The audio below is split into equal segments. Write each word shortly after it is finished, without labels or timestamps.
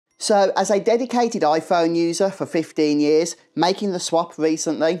So as a dedicated iPhone user for 15 years, making the swap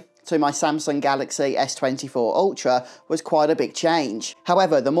recently to my Samsung Galaxy S24 Ultra was quite a big change.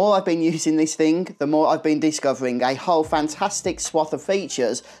 However, the more I've been using this thing, the more I've been discovering a whole fantastic swath of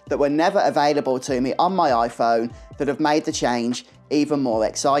features that were never available to me on my iPhone that have made the change even more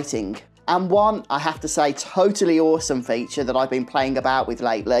exciting. And one, I have to say, totally awesome feature that I've been playing about with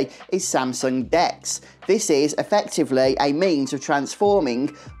lately is Samsung Dex. This is effectively a means of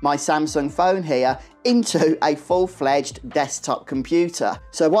transforming my Samsung phone here into a full-fledged desktop computer.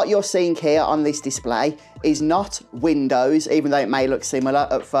 So what you're seeing here on this display is not Windows, even though it may look similar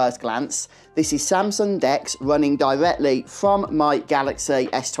at first glance. This is Samsung Dex running directly from my Galaxy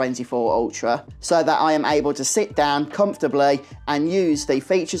S24 Ultra so that I am able to sit down comfortably and use the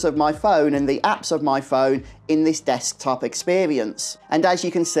features of my phone and the apps of my phone in this desktop experience. And as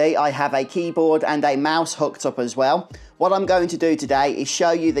you can see, I have a keyboard and a mouse hooked up as well. What I'm going to do today is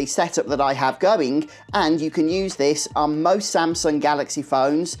show you the setup that I have going, and you can use this on most Samsung Galaxy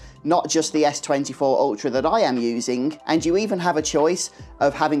phones, not just the S24 Ultra that I am using. And you even have a choice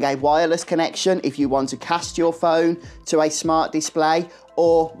of having a wireless connection if you want to cast your phone to a smart display,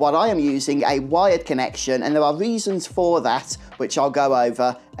 or what I am using, a wired connection, and there are reasons for that, which I'll go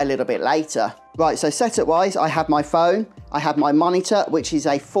over a little bit later. Right, so setup wise, I have my phone, I have my monitor, which is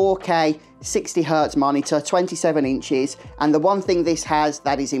a 4K 60Hz monitor, 27 inches, and the one thing this has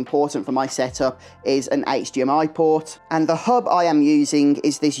that is important for my setup is an HDMI port. And the hub I am using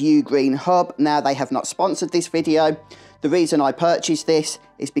is this Ugreen hub. Now, they have not sponsored this video. The reason I purchased this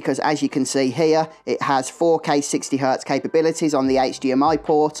is because, as you can see here, it has 4K 60Hz capabilities on the HDMI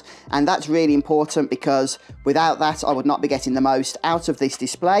port, and that's really important because without that I would not be getting the most out of this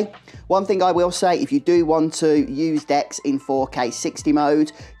display. One thing I will say, if you do want to use Dex in 4K 60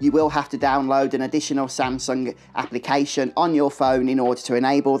 mode, you will have to download an additional Samsung application on your phone in order to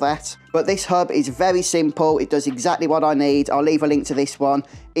enable that. But this hub is very simple, it does exactly what I need. I'll leave a link to this one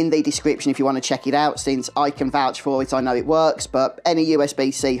in the description if you want to check it out, since I can vouch for it, I know it works, but any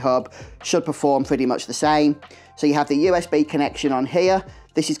USB-C hub should perform pretty much the same. So you have the USB connection on here.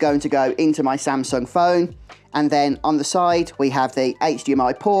 This is going to go into my Samsung phone, and then on the side we have the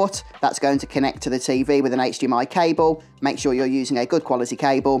HDMI port that's going to connect to the TV with an HDMI cable. Make sure you're using a good quality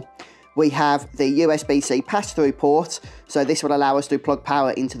cable. We have the USB-C pass-through port, so this will allow us to plug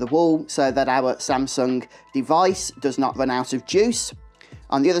power into the wall so that our Samsung device does not run out of juice.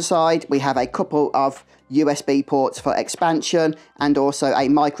 On the other side, we have a couple of USB ports for expansion and also a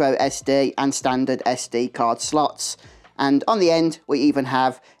micro SD and standard SD card slots. And on the end, we even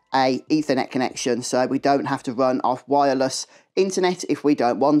have a Ethernet connection, so we don't have to run off wireless internet if we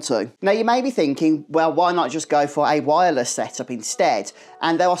don't want to. Now, you may be thinking, well, why not just go for a wireless setup instead?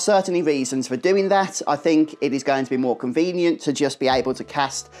 And there are certainly reasons for doing that. I think it is going to be more convenient to just be able to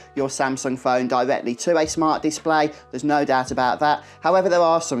cast your Samsung phone directly to a smart display. There's no doubt about that. However, there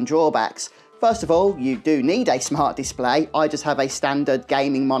are some drawbacks. First of all, you do need a smart display. I just have a standard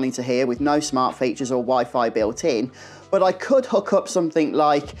gaming monitor here with no smart features or Wi-Fi built in. But I could hook up something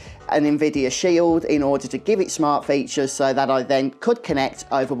like an NVIDIA Shield in order to give it smart features so that I then could connect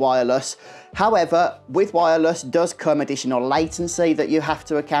over wireless. However, with wireless does come additional latency that you have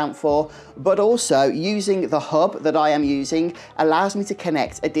to account for, but also using the hub that I am using allows me to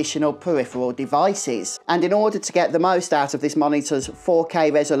connect additional peripheral devices. And in order to get the most out of this monitor's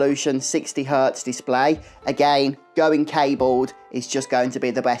 4K resolution 60Hz display, again, going cabled is just going to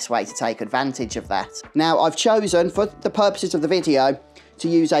be the best way to take advantage of that. Now, I've chosen, for the purposes of the video, to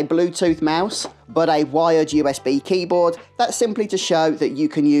use a Bluetooth mouse, but a wired USB keyboard. That's simply to show that you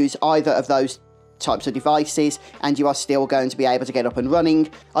can use either of those types of devices and you are still going to be able to get up and running.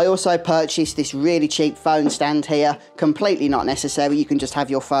 I also purchased this really cheap phone stand here, completely not necessary. You can just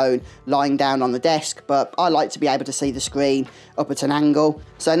have your phone lying down on the desk, but I like to be able to see the screen up at an angle.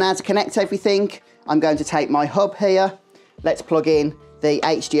 So now to connect everything, I'm going to take my hub here. Let's plug in the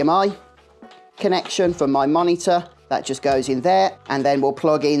HDMI connection from my monitor. That just goes in there, and then we'll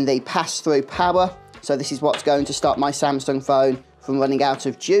plug in the pass-through power. So this is what's going to stop my Samsung phone from running out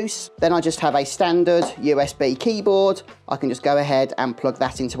of juice. Then I just have a standard USB keyboard. I can just go ahead and plug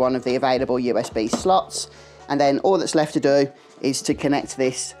that into one of the available USB slots. And then all that's left to do is to connect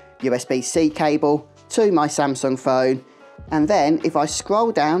this USB-C cable to my Samsung phone. And then if I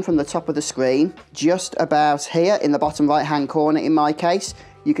scroll down from the top of the screen, just about here in the bottom right-hand corner in my case,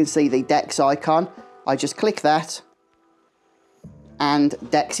 you can see the Dex icon. I just click that, and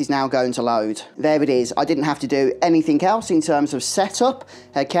Dex is now going to load. There it is. I didn't have to do anything else in terms of setup.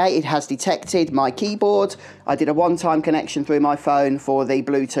 Okay, it has detected my keyboard. I did a one-time connection through my phone for the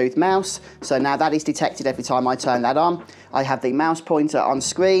Bluetooth mouse, so now that is detected every time I turn that on. I have the mouse pointer on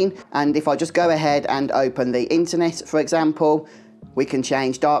screen, and if I just go ahead and open the internet, for example, we can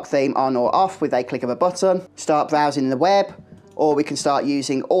change dark theme on or off with a click of a button, start browsing the web, or we can start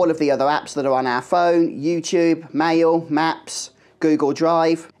using all of the other apps that are on our phone: YouTube, Mail, Maps, Google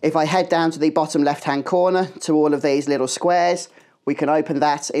Drive. If I head down to the bottom left-hand corner to all of these little squares, we can open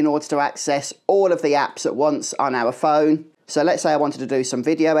that in order to access all of the apps at once on our phone. So let's say I wanted to do some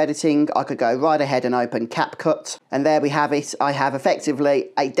video editing, I could go right ahead and open CapCut, and there we have it. I have effectively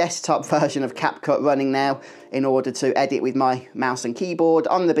a desktop version of CapCut running now in order to edit with my mouse and keyboard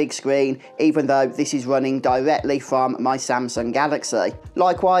on the big screen, even though this is running directly from my Samsung Galaxy.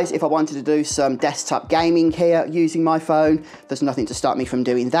 Likewise, if I wanted to do some desktop gaming here using my phone, there's nothing to stop me from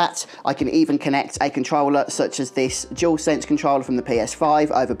doing that. I can even connect a controller such as this DualSense controller from the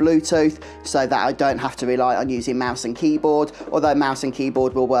PS5 over Bluetooth, so that I don't have to rely on using mouse and keyboard, although mouse and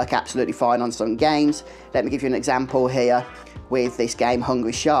keyboard will work absolutely fine on some games. Let me give you an example here with this game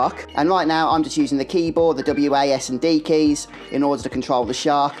Hungry Shark, and right now I'm just using the keyboard, the W, A, S and D keys in order to control the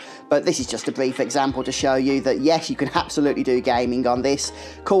shark. But this is just a brief example to show you that yes, you can absolutely do gaming on this.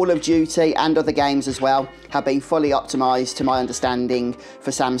 Call of Duty and other games as well have been fully optimized to my understanding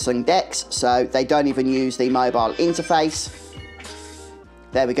for Samsung Dex, so they don't even use the mobile interface.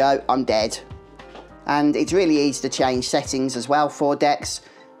 There we go, I'm dead. And it's really easy to change settings as well for Dex.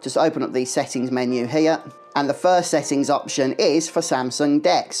 Just open up the settings menu here, and the first settings option is for Samsung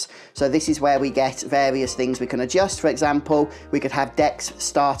Dex. So this is where we get various things we can adjust. For example, we could have Dex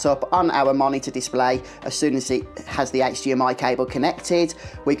start up on our monitor display as soon as it has the HDMI cable connected.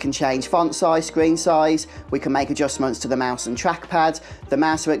 We can change font size, screen size. We can make adjustments to the mouse and trackpad. The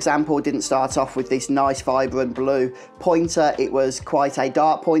mouse, for example, didn't start off with this nice vibrant blue pointer. It was quite a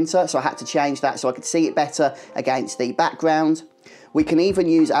dark pointer, so I had to change that so I could see it better against the background. We can even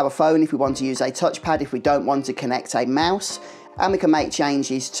use our phone if we want to use a touchpad if we don't want to connect a mouse. And we can make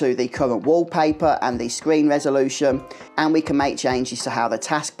changes to the current wallpaper and the screen resolution. And we can make changes to how the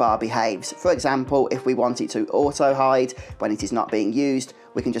taskbar behaves. For example, if we want it to auto-hide when it is not being used,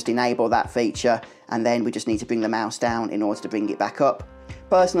 we can just enable that feature, and then we just need to bring the mouse down in order to bring it back up.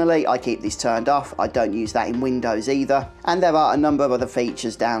 Personally, I keep this turned off. I don't use that in Windows either. And there are a number of other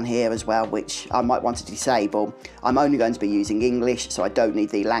features down here as well, which I might want to disable. I'm only going to be using English, so I don't need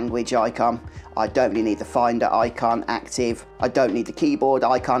the language icon. I don't really need the Finder icon active. I don't need the keyboard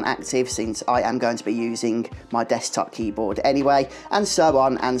icon active since I am going to be using my desktop keyboard anyway, and so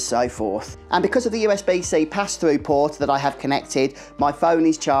on and so forth. And because of the USB-C pass-through port that I have connected, my phone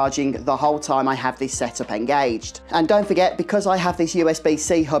is charging the whole time I have this setup engaged. And don't forget, because I have this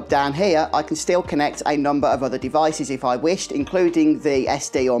USB-C hub down here, I can still connect a number of other devices if I wished, including the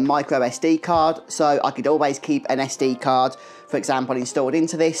SD or micro SD card, so I could always keep an SD card, for example, installed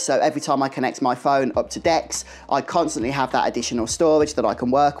into this, so every time I connect my phone up to Dex, I constantly have that additional storage that I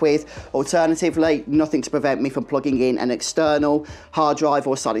can work with. Alternatively, nothing to prevent me from plugging in an external hard drive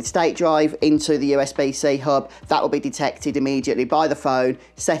or solid state drive into the USB-C hub. That will be detected immediately by the phone,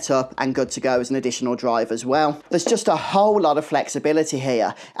 set up and good to go as an additional drive as well. There's just a whole lot of flexibility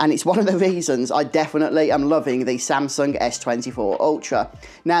here, and it's one of the reasons I definitely am loving the Samsung S24 Ultra.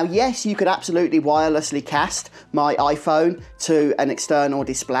 Now, yes, you could absolutely wirelessly cast my iPhone to an external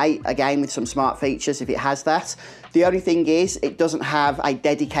display, again with some smart features if it has that. The only thing is, it doesn't have a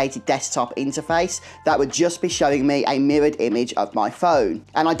dedicated desktop interface. That would just be showing me a mirrored image of my phone.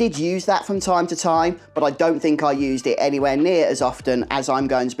 And I did use that from time to time, but I don't think I used it anywhere near as often as I'm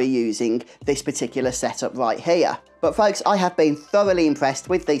going to be using this particular setup right here. But folks, I have been thoroughly impressed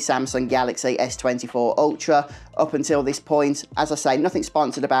with the Samsung Galaxy S24 Ultra up until this point. As I say, nothing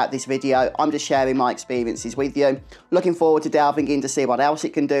sponsored about this video. I'm just sharing my experiences with you. Looking forward to delving in to see what else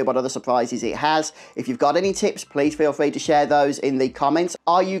it can do, what other surprises it has. If you've got any tips, please feel free to share those in the comments.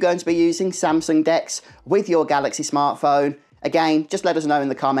 Are you going to be using Samsung Dex with your Galaxy smartphone? Again, just let us know in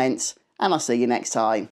the comments, and I'll see you next time.